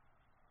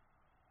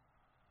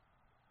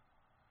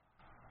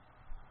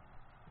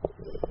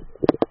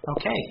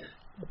Okay,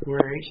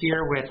 we're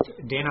here with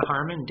Dana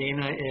Harmon.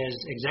 Dana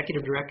is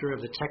Executive Director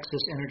of the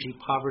Texas Energy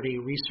Poverty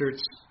Research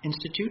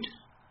Institute.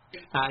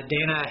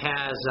 Dana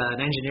has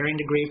an engineering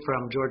degree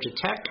from Georgia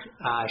Tech.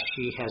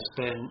 She has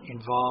been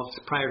involved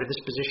prior to this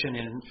position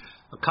in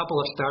a couple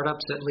of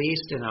startups at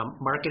least in a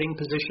marketing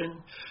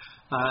position.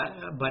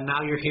 But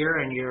now you're here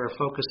and you're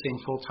focusing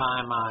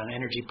full-time on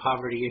energy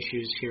poverty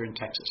issues here in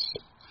Texas.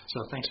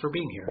 So thanks for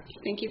being here.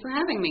 Thank you for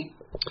having me.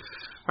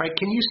 All right,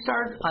 can you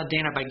start,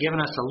 Dana, by giving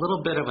us a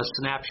little bit of a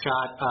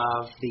snapshot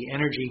of the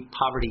energy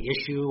poverty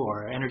issue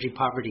or energy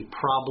poverty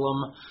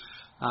problem,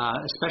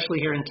 especially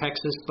here in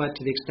Texas, but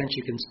to the extent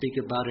you can speak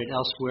about it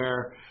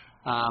elsewhere,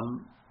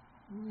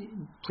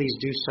 please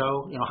do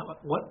so. You know,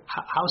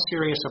 how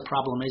serious a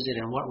problem is it,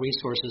 and what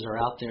resources are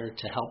out there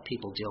to help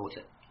people deal with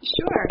it?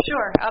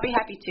 Sure. I'll be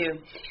happy to.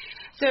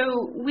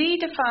 So we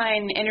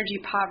define energy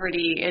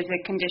poverty as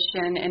a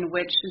condition in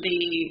which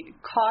the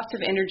cost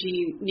of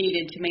energy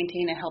needed to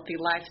maintain a healthy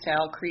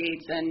lifestyle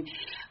creates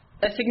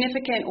a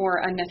significant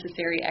or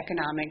unnecessary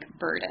economic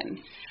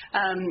burden.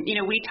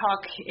 We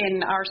talk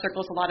in our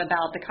circles a lot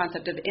about the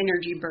concept of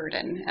energy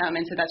burden,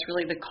 and so that's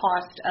really the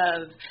cost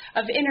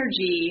of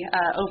energy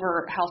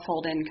over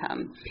household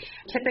income.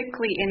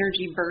 Typically,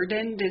 energy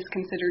burden is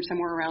considered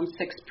somewhere around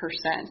 6%.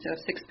 So if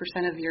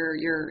 6% of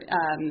your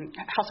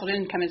household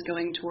income is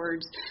going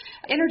towards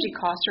energy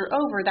costs or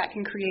over, that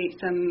can create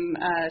some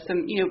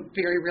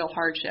very real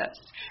hardships.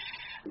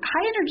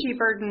 High energy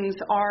burdens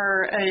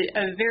are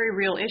a very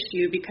real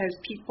issue because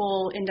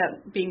people end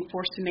up being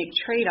forced to make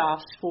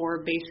trade-offs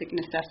for basic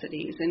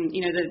necessities. And,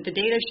 the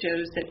data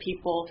shows that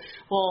people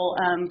will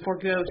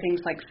forego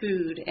things like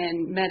food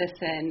and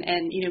medicine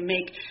and,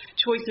 make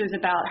choices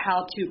about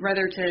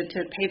whether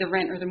to pay the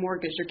rent or the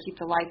mortgage or keep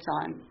the lights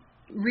on.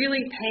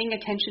 Really paying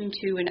attention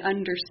to and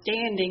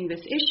understanding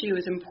this issue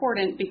is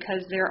important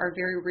because there are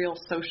very real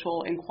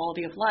social and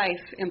quality of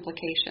life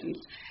implications.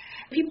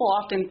 People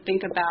often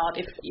think about,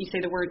 if you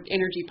say the word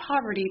energy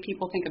poverty,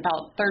 people think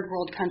about third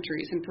world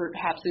countries and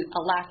perhaps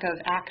a lack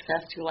of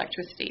access to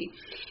electricity.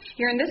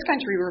 Here in this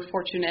country, we're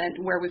fortunate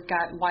where we've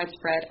got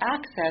widespread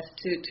access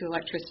to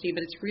electricity,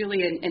 but it's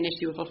really an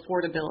issue of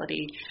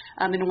affordability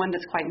and one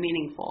that's quite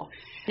meaningful.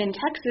 In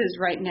Texas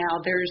right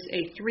now, there's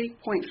a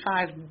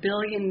 $3.5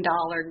 billion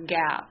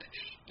gap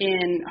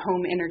in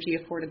home energy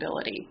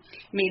affordability,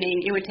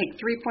 meaning it would take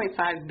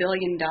 $3.5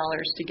 billion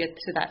to get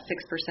to that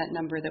 6%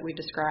 number that we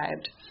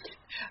described.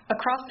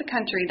 Across the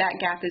country, that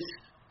gap is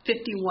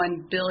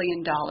 $51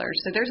 billion.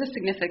 So there's a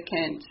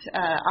significant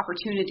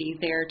opportunity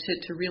there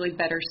to really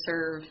better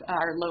serve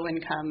our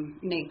low-income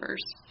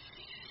neighbors.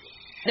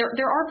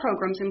 There are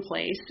programs in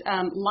place.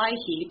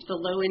 LIHEAP, the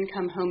Low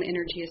Income Home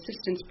Energy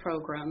Assistance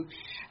Program,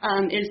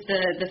 is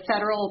the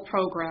federal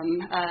program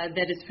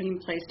that has been in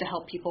place to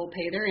help people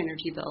pay their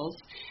energy bills.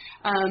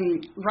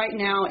 Right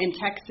now in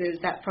Texas,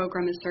 that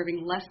program is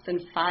serving less than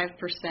 5%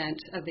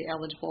 of the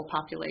eligible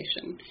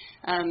population.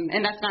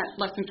 And that's not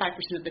less than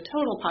 5% of the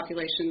total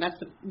population. That's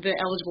the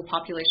eligible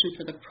population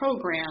for the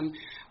program,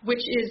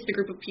 which is the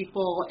group of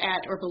people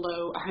at or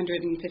below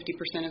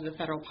 150% of the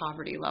federal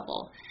poverty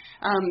level.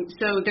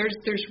 So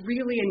there's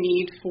really a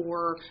need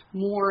for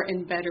more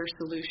and better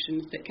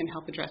solutions that can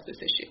help address this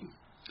issue.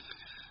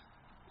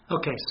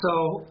 Okay,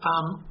 so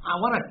I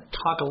want to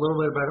talk a little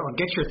bit about, or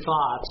get your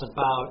thoughts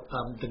about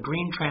the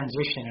green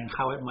transition and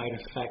how it might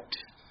affect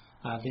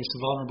this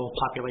vulnerable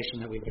population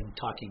that we've been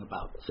talking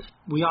about.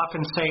 We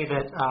often say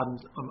that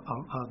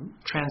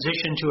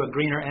transition to a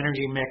greener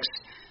energy mix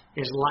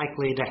is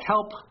likely to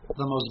help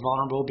the most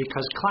vulnerable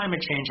because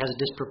climate change has a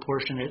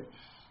disproportionate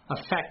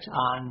effect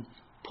on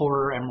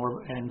poorer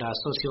and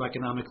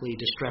socioeconomically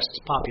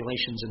distressed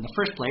populations in the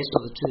first place.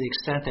 So to the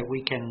extent that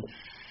we can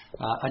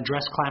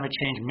address climate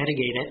change,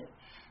 mitigate it,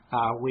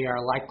 we are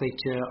likely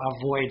to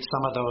avoid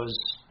some of those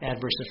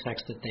adverse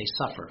effects that they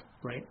suffer,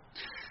 right?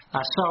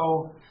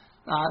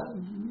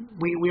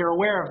 We are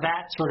aware of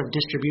that sort of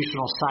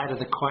distributional side of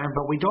the coin,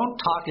 but we don't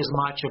talk as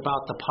much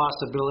about the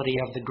possibility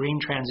of the green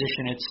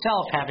transition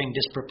itself having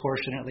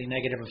disproportionately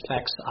negative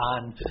effects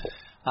on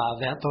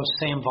those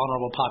same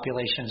vulnerable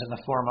populations in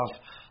the form of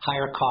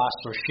higher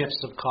costs or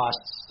shifts of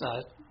costs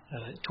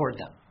toward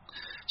them.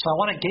 So I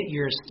want to get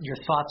your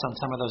thoughts on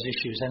some of those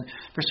issues. And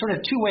there's sort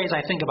of two ways I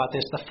think about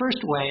this. The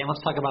first way, and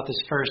let's talk about this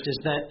first, is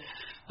that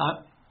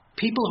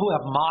people who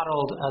have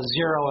modeled a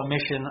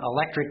zero-emission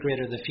electric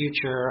grid of the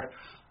future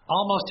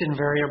almost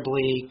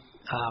invariably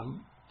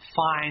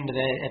find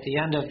that at the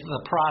end of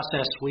the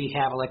process we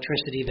have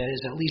electricity that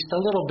is at least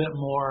a little bit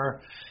more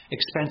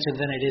expensive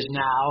than it is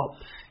now.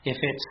 If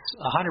it's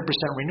 100%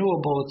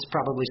 renewable, it's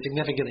probably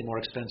significantly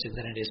more expensive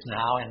than it is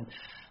now. And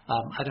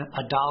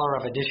a dollar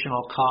of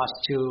additional cost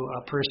to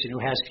a person who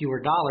has fewer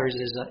dollars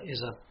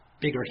is a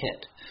bigger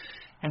hit.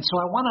 And so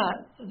I want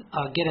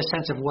to get a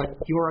sense of what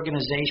your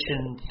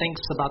organization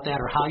thinks about that,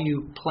 or how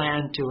you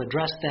plan to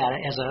address that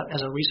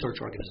as a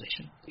research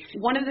organization.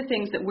 One of the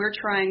things that we're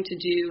trying to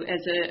do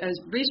as a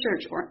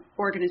research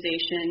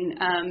organization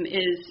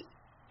is,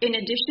 in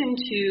addition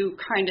to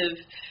kind of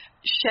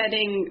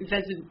shedding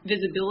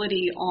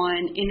visibility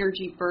on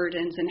energy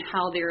burdens and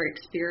how they're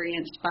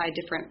experienced by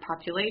different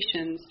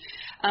populations.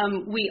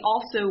 We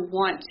also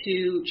want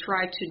to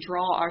try to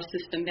draw our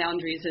system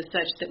boundaries as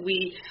such that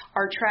we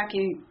are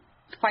tracking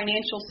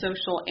financial,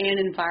 social, and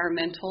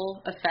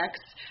environmental effects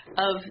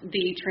of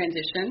the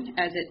transition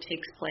as it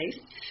takes place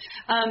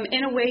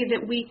in a way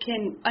that we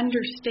can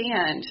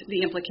understand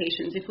the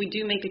implications. If we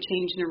do make a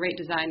change in a rate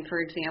design,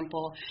 for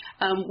example,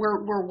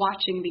 we're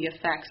watching the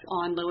effects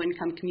on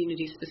low-income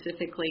communities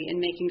specifically and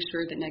making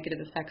sure that negative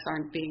effects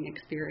aren't being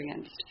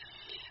experienced.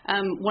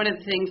 One of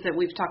the things that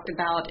we've talked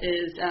about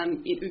is,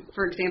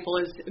 for example,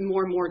 is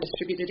more and more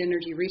distributed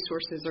energy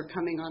resources are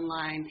coming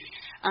online.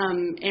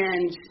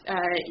 And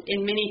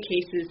in many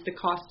cases, the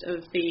cost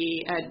of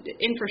the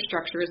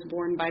infrastructure is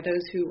borne by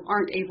those who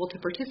aren't able to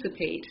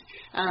participate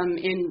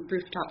in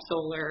rooftop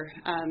solar,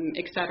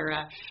 et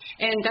cetera.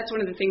 And that's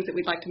one of the things that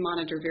we'd like to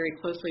monitor very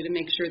closely to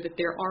make sure that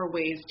there are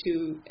ways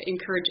to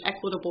encourage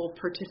equitable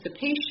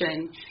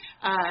participation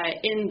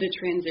in the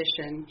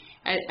transition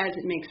as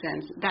it makes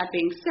sense. That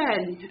being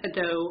said,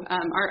 though,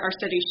 our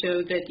studies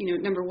show that,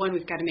 number one,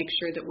 we've got to make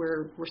sure that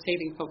we're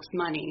saving folks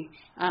money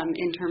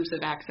in terms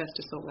of access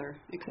to solar,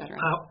 et cetera.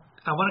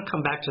 I want to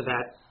come back to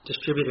that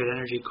distributed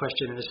energy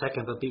question in a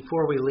second, but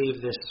before we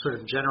leave this sort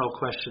of general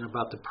question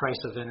about the price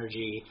of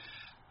energy,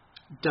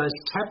 does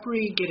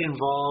TEPRI get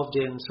involved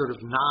in sort of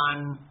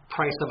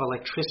non-price of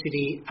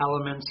electricity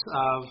elements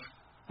of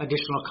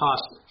additional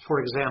costs? For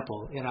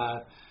example, in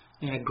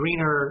a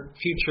greener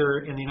future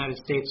in the United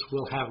States,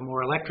 we'll have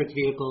more electric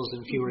vehicles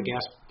and fewer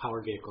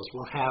gas-powered vehicles.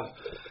 We'll have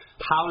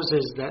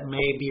houses that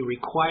may be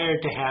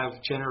required to have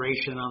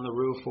generation on the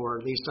roof or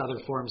at least other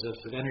forms of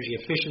energy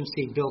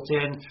efficiency built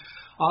in.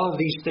 All of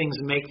these things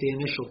make the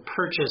initial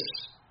purchase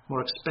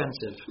more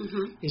expensive.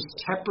 Is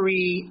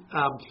TEPRI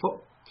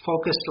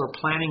focused or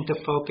planning to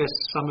focus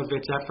some of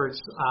its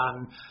efforts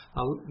on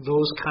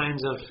those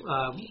kinds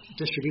of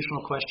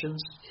distributional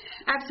questions?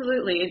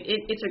 Absolutely.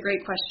 It's a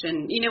great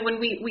question. When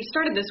we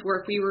started this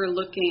work, we were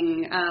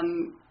looking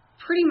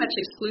pretty much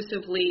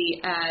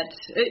exclusively at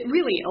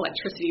really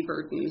electricity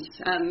burdens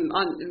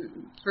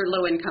for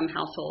low-income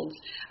households.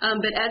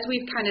 But as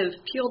we've kind of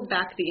peeled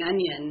back the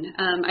onion,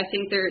 I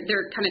think there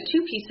are kind of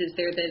two pieces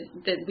there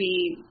that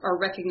we are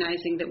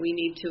recognizing that we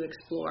need to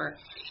explore.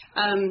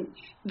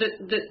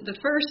 The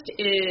first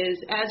is,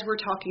 as we're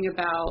talking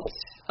about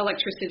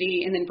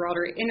electricity and then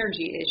broader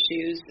energy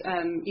issues,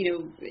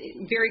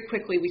 very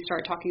quickly we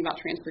start talking about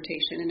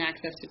transportation and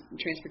access to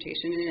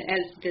transportation. And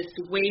as this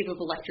wave of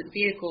electric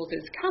vehicles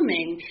is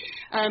coming,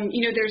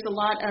 there's a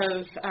lot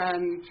of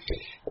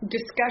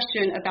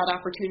discussion about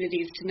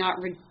opportunities to not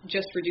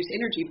just reduce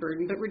energy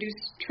burden, but reduce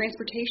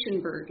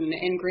transportation burden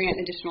and grant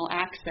additional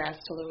access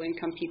to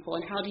low-income people.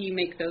 And how do you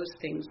make those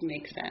things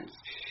make sense?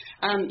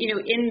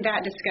 In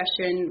that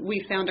discussion,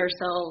 we found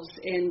ourselves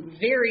in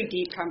very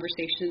deep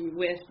conversation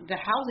with the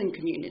housing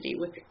community,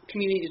 with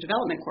community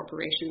development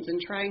corporations, and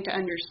trying to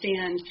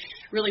understand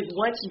really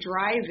what's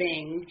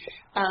driving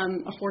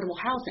affordable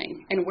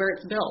housing and where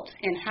it's built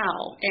and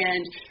how.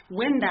 And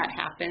when that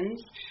happens,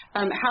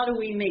 how do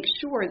we make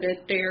sure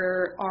that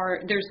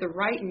there's the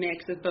right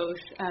mix of both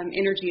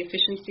energy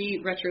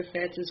efficiency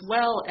retrofits as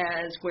well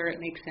as, where it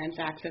makes sense,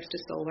 access to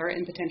solar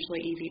and potentially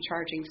EV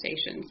charging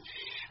stations.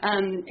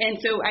 And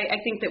so I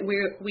think that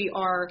we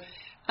are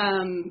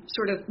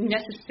sort of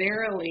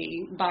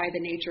necessarily, by the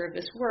nature of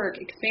this work,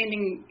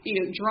 expanding,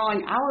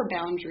 drawing our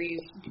boundaries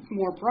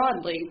more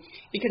broadly,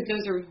 because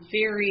those are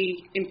very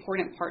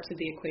important parts of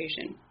the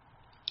equation.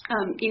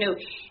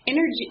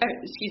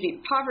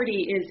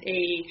 Poverty is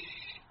a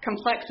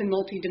complex and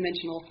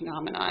multidimensional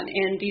phenomenon,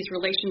 and these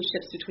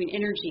relationships between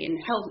energy and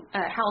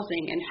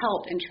housing and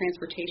health and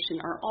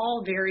transportation are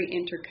all very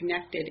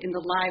interconnected in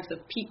the lives of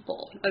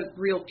people, of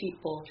real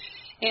people.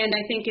 And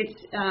I think it's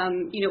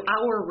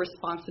our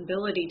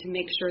responsibility to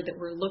make sure that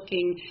we're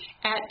looking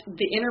at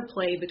the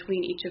interplay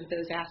between each of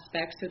those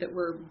aspects so that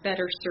we're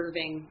better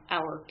serving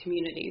our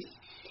communities.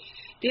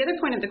 The other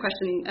point of the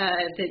question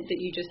that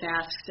you just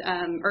asked,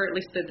 or at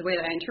least the way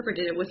that I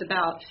interpreted it, was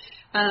about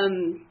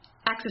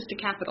access to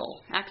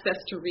capital, access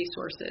to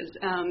resources.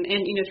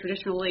 And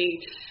traditionally,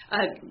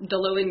 the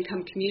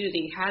low-income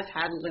community has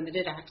had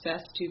limited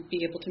access to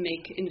be able to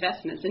make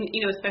investments. And,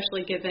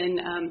 especially given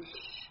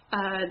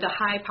the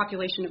high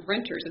population of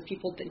renters, of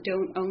people that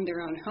don't own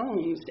their own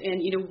homes, and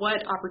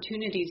what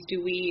opportunities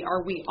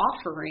are we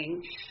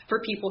offering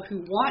for people who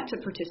want to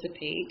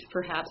participate,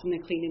 perhaps in the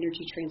clean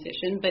energy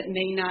transition, but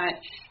may not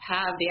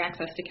have the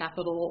access to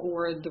capital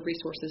or the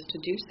resources to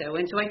do so.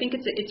 And so I think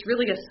it's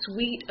really a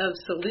suite of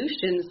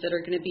solutions that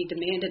are going to be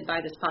demanded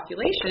by this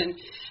population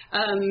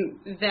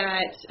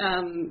that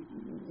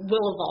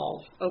will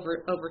evolve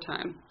over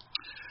time.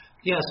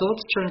 Yeah. So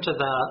let's turn to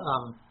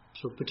the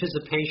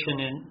participation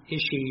and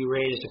issue you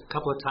raised a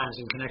couple of times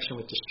in connection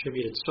with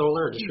distributed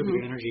solar or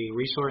distributed energy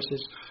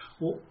resources.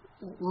 Well,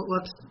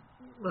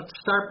 let's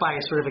start by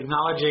sort of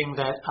acknowledging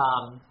that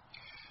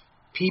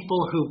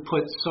people who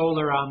put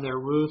solar on their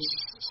roofs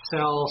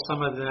sell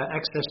some of the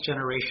excess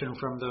generation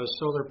from those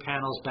solar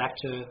panels back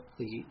to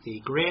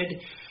the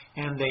grid,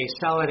 and they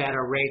sell it at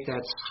a rate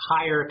that's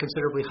higher,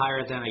 considerably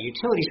higher than a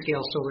utility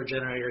scale solar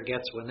generator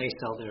gets when they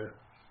sell their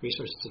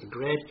resources to the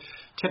grid.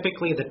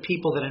 Typically, the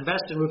people that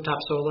invest in rooftop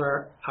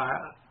solar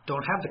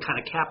don't have the kind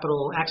of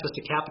access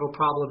to capital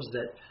problems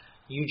that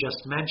you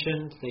just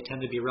mentioned. They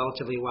tend to be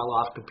relatively well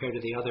off compared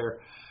to the other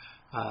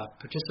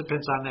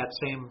participants on that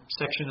same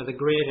section of the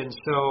grid. And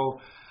so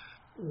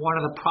one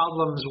of the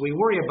problems we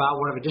worry about,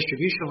 one of the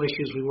distributional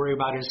issues we worry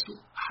about is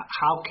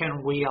how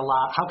can we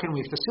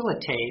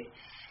facilitate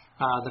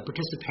the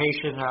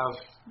participation of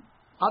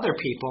other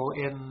people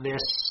in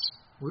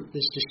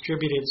this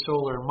distributed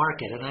solar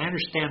market. And I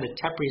understand that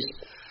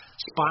TEPRI's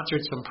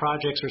sponsored some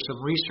projects or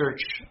some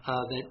research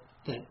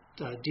that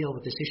deal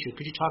with this issue.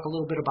 Could you talk a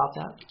little bit about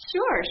that?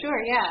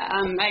 Sure, yeah.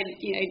 I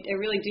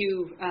really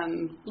do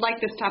like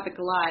this topic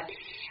a lot.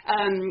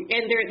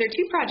 And there are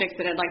two projects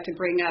that I'd like to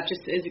bring up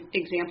just as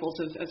examples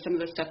of some of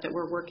the stuff that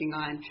we're working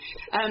on.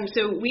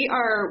 So we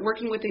are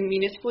working with a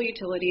municipal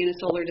utility and a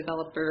solar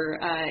developer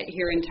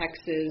here in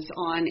Texas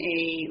on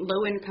a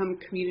low-income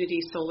community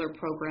solar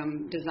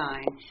program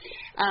design.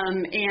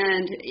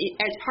 And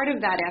as part of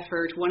that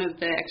effort, one of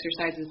the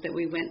exercises that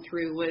we went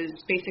through was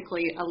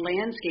basically a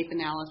landscape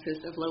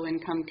analysis of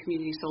low-income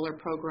community solar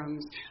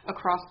programs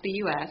across the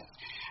U.S.,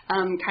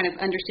 kind of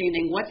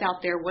understanding what's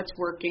out there, what's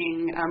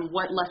working,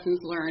 what lessons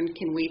learned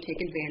can we take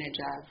advantage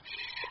of.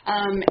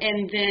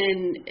 And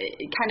then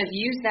kind of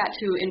use that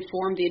to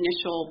inform the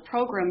initial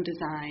program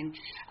design,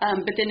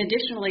 but then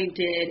additionally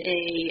did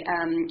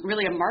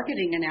really a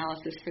marketing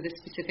analysis for the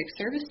specific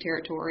service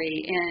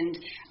territory and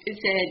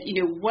said,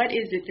 what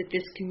is it that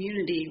this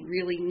community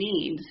really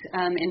needs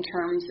in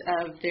terms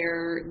of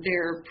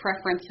their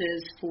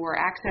preferences for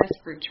access,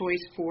 for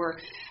choice, for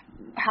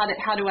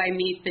how do I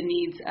meet the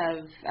needs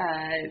of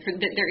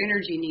their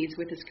energy needs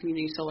with this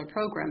community solar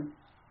program.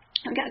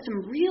 I've got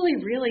some really,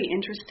 really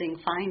interesting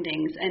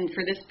findings, and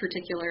for this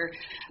particular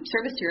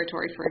service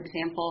territory, for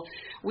example,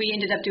 we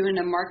ended up doing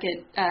a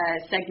market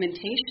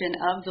segmentation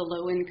of the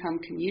low-income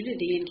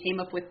community and came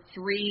up with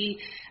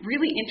 3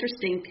 really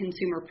interesting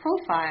consumer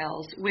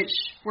profiles, which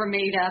were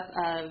made up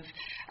of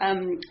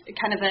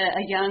kind of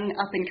a young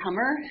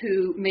up-and-comer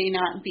who may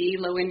not be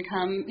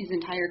low-income his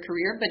entire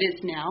career, but is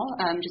now,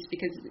 just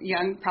because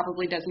young,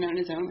 probably doesn't own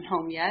his own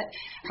home yet,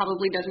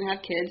 probably doesn't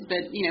have kids,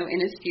 but, in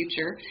his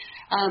future.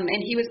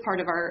 And he was part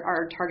of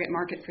our target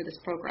market for this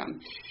program.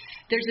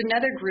 There's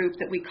another group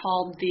that we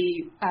called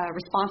the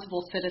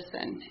responsible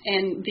citizen,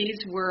 and these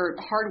were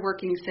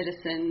hardworking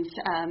citizens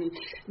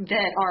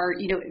that are,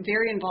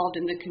 very involved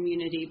in the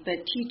community,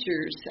 but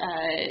teachers,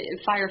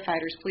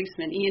 firefighters,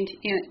 policemen,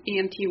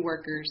 EMT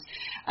workers,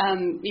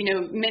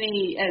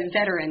 many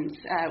veterans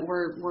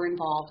were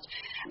involved,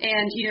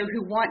 and,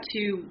 who want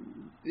to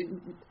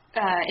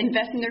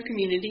invest in their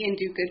community and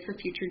do good for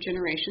future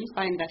generations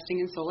by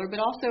investing in solar, but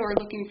also are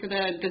looking for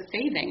the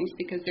savings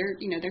because they're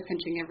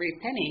pinching every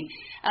penny.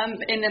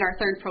 And then our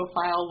third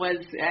profile was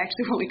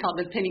actually what we call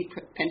the penny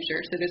pincher.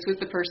 So this was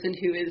the person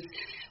who is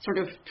sort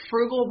of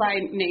frugal by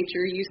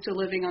nature, used to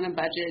living on a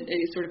budget,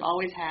 sort of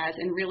always has,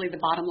 and really the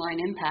bottom line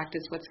impact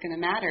is what's going to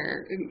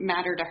matter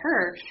to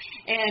her.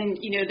 And,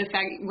 the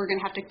fact we're going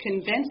to have to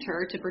convince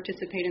her to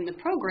participate in the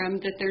program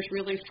that there's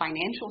really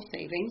financial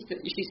savings, that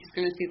she's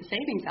going to see the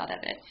savings out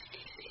of it.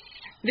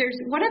 There's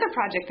one other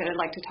project that I'd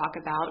like to talk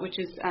about, which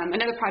is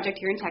another project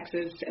here in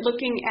Texas,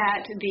 looking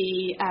at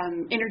the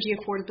energy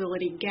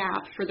affordability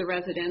gap for the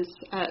residents,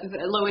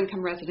 the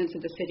low-income residents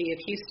of the city of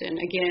Houston.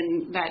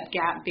 Again, that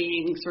gap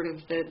being sort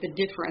of the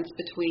difference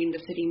between the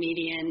city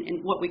median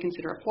and what we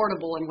consider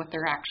affordable and what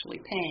they're actually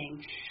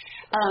paying.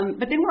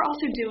 But then we're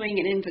also doing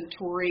an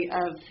inventory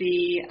of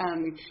the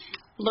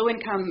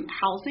low-income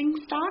housing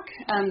stock,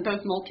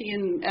 both multi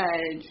and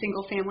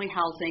single-family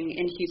housing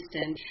in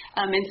Houston,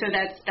 and so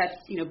that's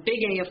big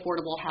A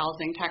affordable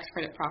housing, tax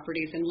credit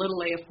properties, and little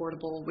A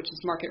affordable, which is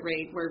market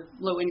rate where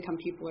low-income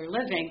people are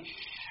living.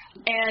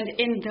 And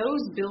in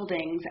those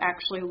buildings,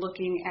 actually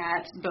looking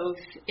at both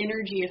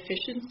energy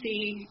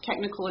efficiency,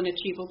 technical and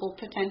achievable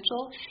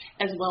potential,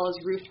 as well as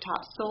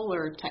rooftop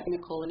solar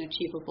technical and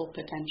achievable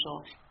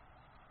potential.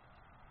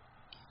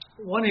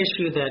 One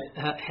issue that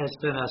has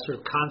been a sort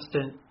of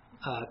constant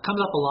comes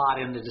up a lot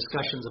in the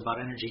discussions about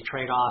energy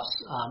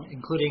trade-offs,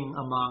 including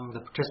among the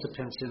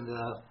participants in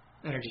the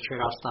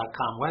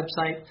energytradeoffs.com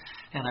website,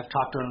 and I've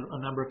talked to a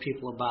number of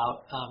people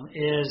about,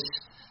 is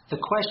the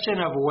question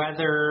of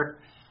whether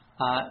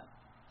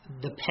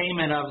the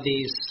payment of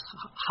these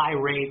high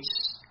rates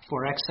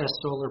for excess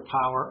solar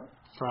power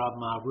from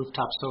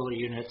rooftop solar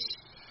units,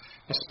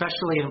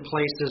 especially in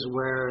places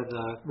where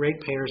the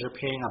ratepayers are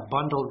paying a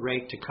bundled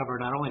rate to cover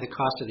not only the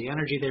cost of the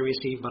energy they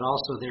receive, but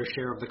also their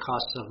share of the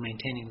costs of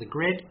maintaining the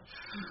grid,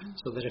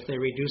 so that if they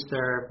reduce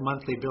their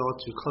monthly bill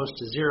to close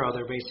to zero,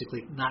 they're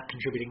basically not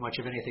contributing much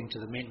of anything to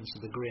the maintenance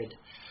of the grid.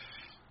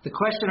 The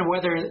question of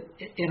whether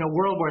in a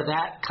world where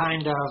that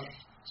kind of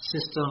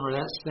system, or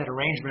that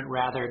arrangement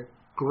rather,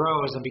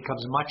 grows and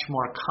becomes much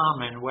more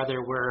common,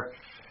 whether we're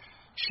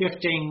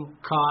shifting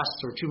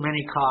costs or too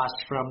many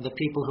costs from the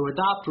people who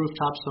adopt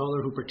rooftop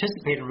solar, who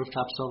participate in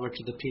rooftop solar,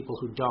 to the people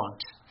who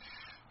don't.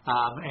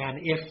 And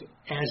if,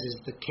 as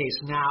is the case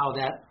now,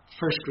 that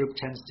first group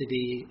tends to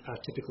be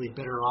typically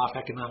better off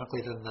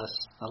economically than the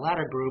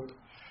latter group,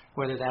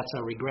 whether that's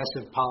a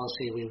regressive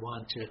policy we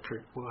want to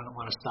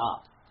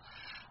stop.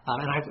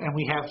 And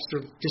we have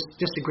sort of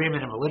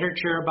disagreement in the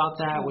literature about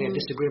that. We have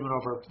disagreement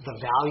over the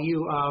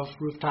value of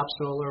rooftop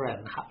solar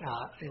and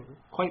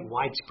quite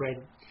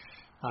widespread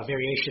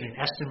variation in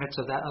estimates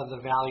of the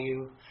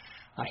value.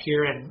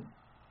 Here in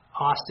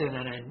Austin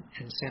and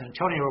in San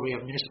Antonio, where we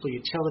have municipal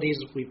utilities,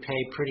 we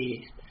pay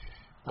pretty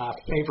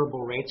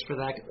favorable rates for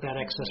that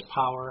excess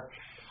power.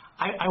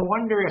 I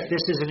wonder if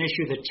this is an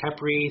issue that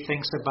TEPRI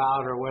thinks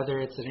about, or whether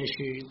it's an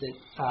issue that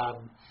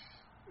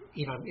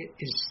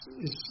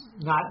is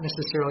not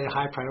necessarily a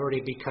high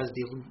priority because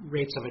the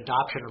rates of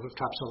adoption of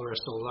rooftop solar are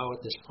so low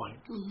at this point.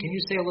 Can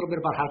you say a little bit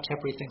about how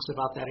TEPRI thinks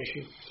about that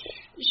issue?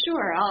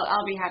 Sure,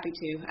 I'll be happy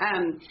to.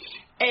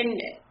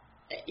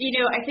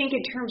 I think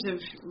in terms of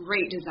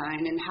rate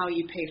design and how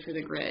you pay for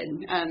the grid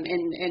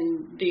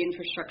and the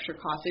infrastructure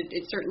costs,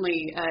 it's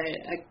certainly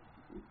a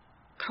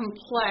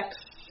complex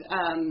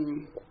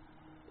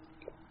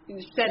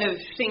set of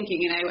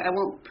thinking, and I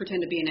won't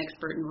pretend to be an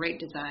expert in rate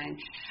design.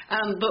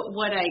 But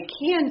what I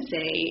can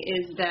say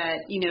is that,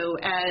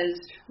 as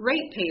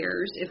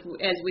ratepayers,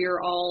 as we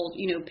are all,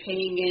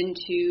 paying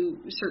into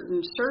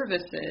certain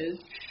services,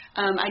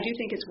 I do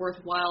think it's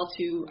worthwhile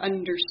to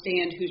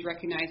understand who's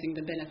recognizing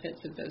the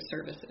benefits of those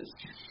services.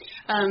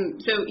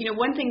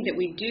 One thing that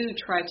we do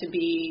try to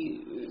be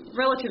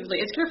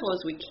relatively as careful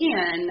as we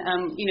can,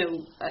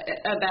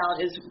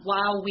 about is,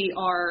 while we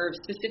are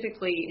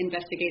specifically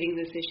investigating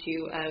this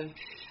issue of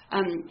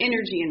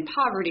energy and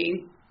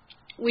poverty,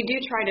 we do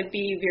try to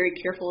be very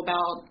careful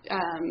about,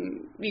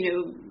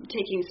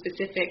 taking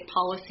specific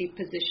policy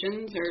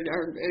positions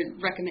or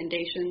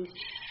recommendations.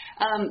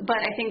 But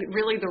I think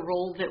really the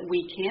role that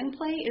we can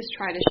play is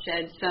try to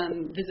shed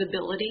some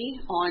visibility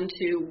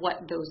onto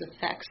what those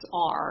effects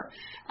are,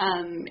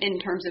 in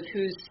terms of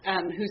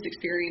who's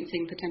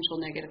experiencing potential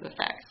negative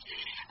effects.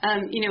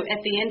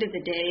 At the end of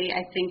the day,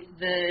 I think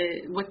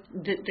what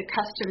the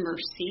customer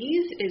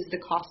sees is the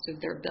cost of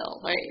their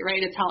bill,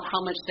 right? It's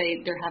how much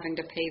they're having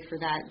to pay for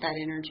that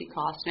energy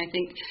cost, and I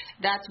think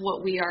that's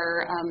what we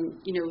are,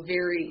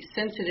 very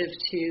sensitive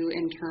to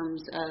in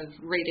terms of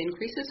rate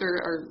increases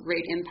or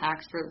rate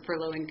impacts for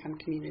low-income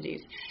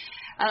communities.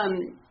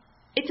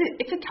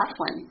 It's a tough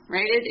one,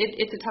 right?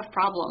 It's a tough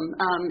problem,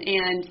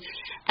 and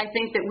I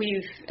think that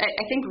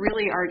I think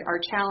really our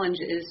challenge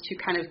is to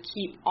kind of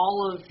keep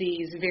all of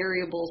these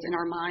variables in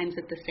our minds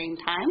at the same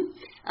time,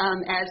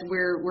 as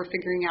we're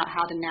figuring out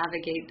how to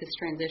navigate this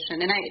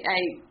transition. And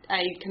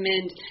I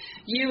commend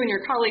you and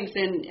your colleagues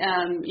and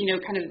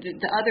kind of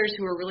the others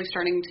who are really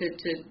starting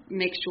to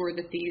make sure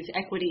that these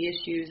equity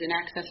issues and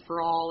access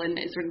for all and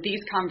sort of these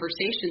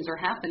conversations are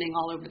happening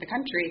all over the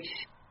country.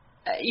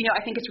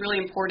 I think it's really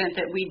important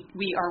that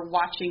we are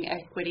watching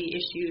equity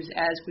issues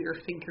as we are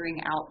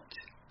figuring out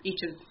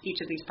each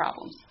of these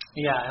problems.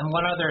 Yeah, and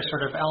one other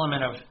sort of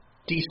element of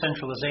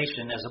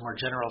decentralization as a more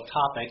general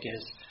topic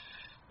is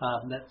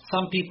that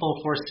some people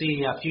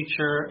foresee a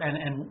future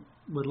and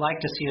would like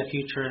to see a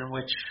future in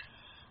which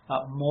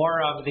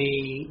more of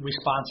the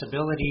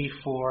responsibility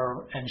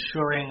for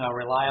ensuring a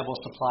reliable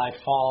supply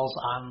falls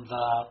on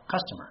the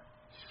customer.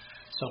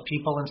 So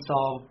people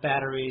install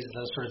batteries,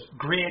 the sort of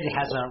grid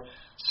has a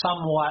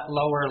somewhat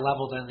lower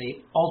level than the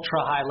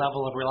ultra-high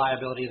level of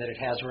reliability that it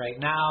has right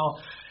now.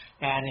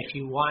 And if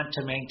you want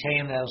to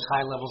maintain those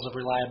high levels of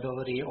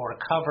reliability or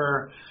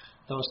cover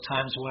those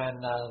times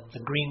when the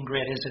green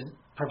grid isn't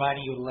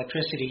providing you with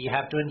electricity, you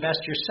have to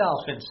invest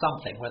yourself in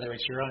something, whether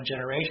it's your own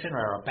generation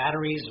or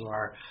batteries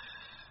or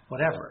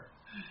whatever.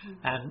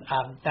 And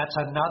that's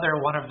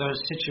another one of those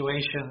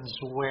situations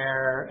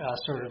where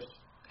sort of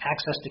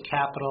access to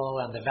capital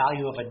and the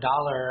value of a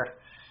dollar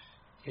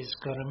is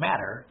going to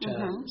matter to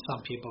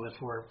some people if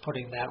we're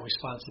putting that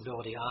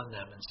responsibility on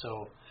them. And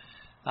so,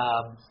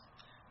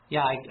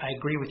 I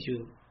agree with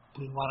you.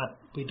 We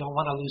don't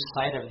want to lose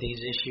sight of these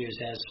issues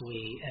as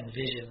we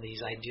envision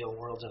these ideal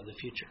worlds of the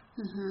future.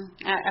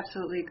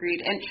 Absolutely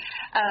agreed. And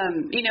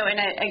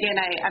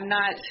I'm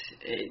not.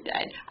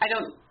 I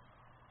don't.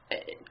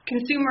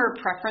 Consumer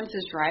preference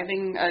is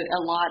driving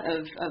a lot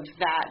of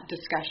that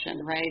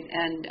discussion, right?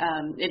 And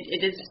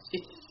it's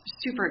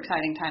super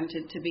exciting time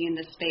to be in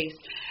this space.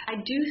 I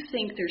do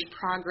think there's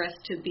progress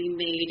to be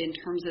made in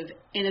terms of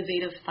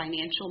innovative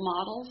financial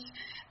models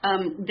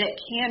that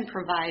can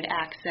provide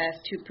access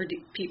to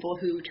people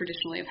who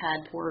traditionally have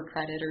had poor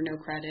credit or no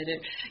credit.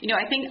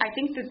 I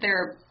think that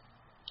there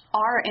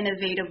are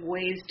innovative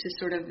ways to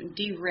sort of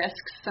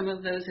de-risk some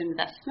of those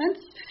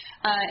investments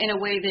in a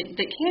way that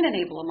can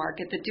enable a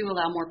market that do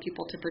allow more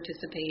people to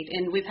participate.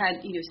 And we've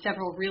had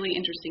several really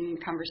interesting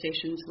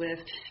conversations with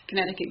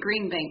Connecticut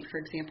Green Bank, for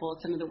example,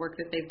 some of the work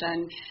that they've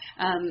done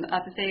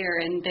up there.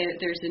 And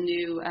there's a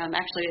new,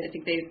 actually I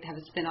think they have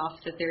a spinoff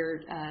that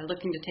they're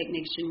looking to take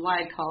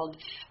nationwide called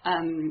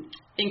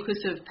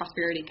Inclusive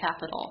Prosperity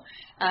Capital,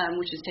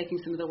 which is taking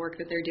some of the work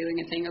that they're doing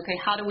and saying, okay,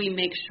 how do we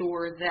make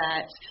sure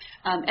that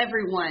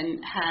everyone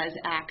has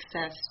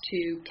access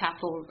to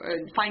capital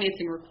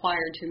financing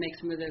required to make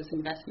some of those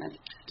investments?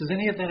 Does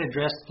any of that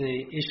address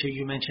the issue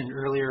you mentioned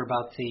earlier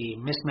about the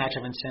mismatch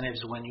of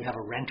incentives when you have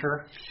a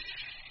renter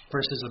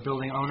versus a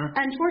building owner?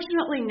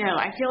 Unfortunately, no.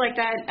 I feel like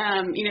that,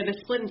 the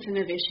split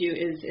incentive issue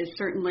is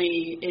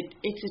certainly,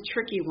 it's a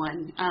tricky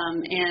one.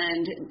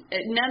 And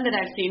none that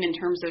I've seen in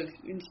terms of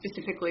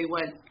specifically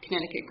what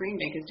Connecticut Green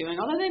Bank is doing,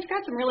 although they've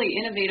got some really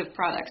innovative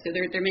products, so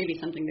there may be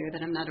something there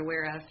that I'm not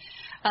aware of.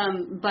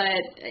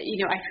 But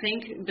I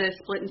think the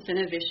split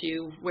incentive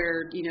issue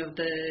where,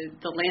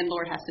 the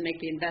landlord has to make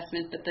the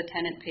investment but the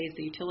tenant pays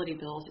the utility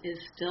bills is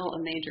still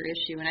a major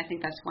issue, and I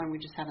think that's one we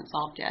just haven't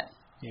solved yet.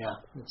 Yeah,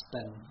 it's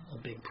been a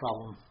big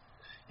problem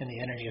in the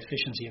energy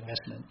efficiency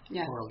investment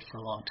world for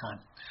a long time.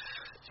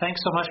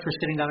 Thanks so much for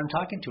sitting down and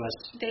talking to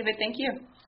us. David, thank you.